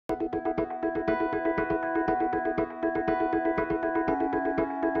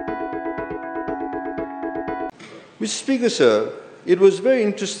Mr. Speaker, sir, it was very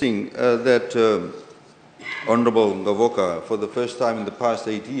interesting that Honourable Gavoka, for the first time in the past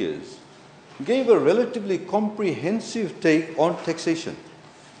 8 years, gave a relatively comprehensive take on taxation.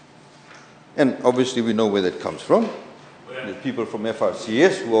 And obviously we know where that comes from. The people from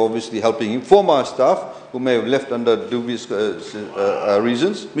FRCS who are obviously helping him, former staff who may have left under dubious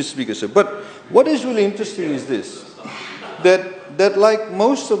reasons, Mr. Speaker, sir. But what is really interesting is this, that like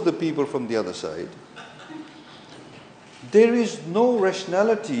most of the people from the other side, there is no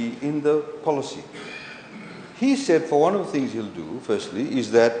rationality in the policy. He said for one of the things he'll do, firstly,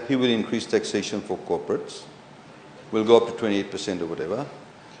 is that he will increase taxation for corporates, will go up to 28% or whatever.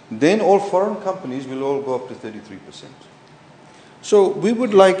 Then all foreign companies will all go up to 33%. So we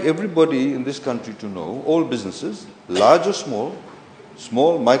would like everybody in this country to know, all businesses, large or small,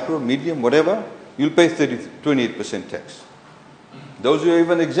 small, micro, medium, whatever, you'll pay 28% tax. Those who are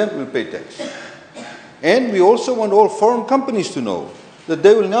even exempt will pay tax. And we also want all foreign companies to know that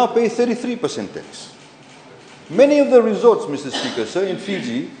they will now pay 33% tax. Many of the resorts, Mr. Speaker, sir, in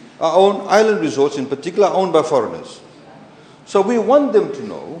Fiji, are owned, island resorts in particular, owned by foreigners. So we want them to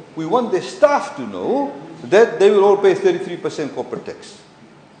know, we want their staff to know that they will all pay 33% corporate tax.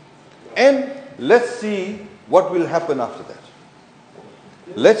 And let's see what will happen after that.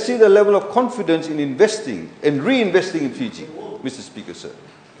 Let's see the level of confidence in investing and reinvesting in Fiji, Mr. Speaker, sir.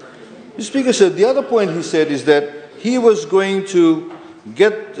 Mr. Speaker, sir, the other point he said is that he was going to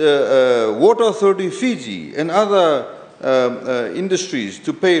get Water Authority Fiji and other industries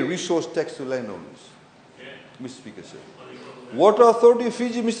to pay resource tax to landowners. Mr. Speaker, sir. Water Authority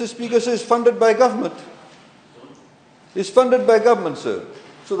Fiji, Mr. Speaker, sir, is funded by government. It's funded by government, sir.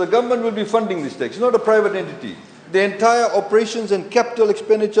 So the government will be funding this tax. It's not a private entity. The entire operations and capital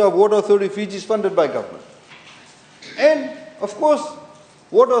expenditure of Water Authority Fiji is funded by government. And, of course,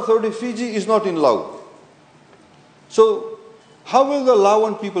 Water Authority Fiji is not in Laos. So, how will the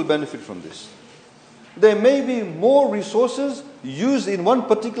Laoan people benefit from this? There may be more resources used in one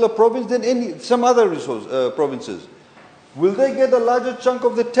particular province than some other provinces. Will they get a larger chunk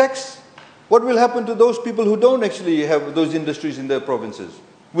of the tax? What will happen to those people who don't actually have those industries in their provinces?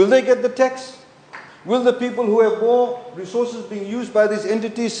 Will they get the tax? Will the people who have more resources being used by these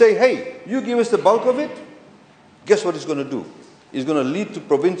entities say, hey, you give us the bulk of it? Guess what it's going to do? It's going to lead to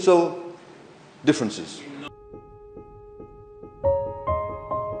provincial differences.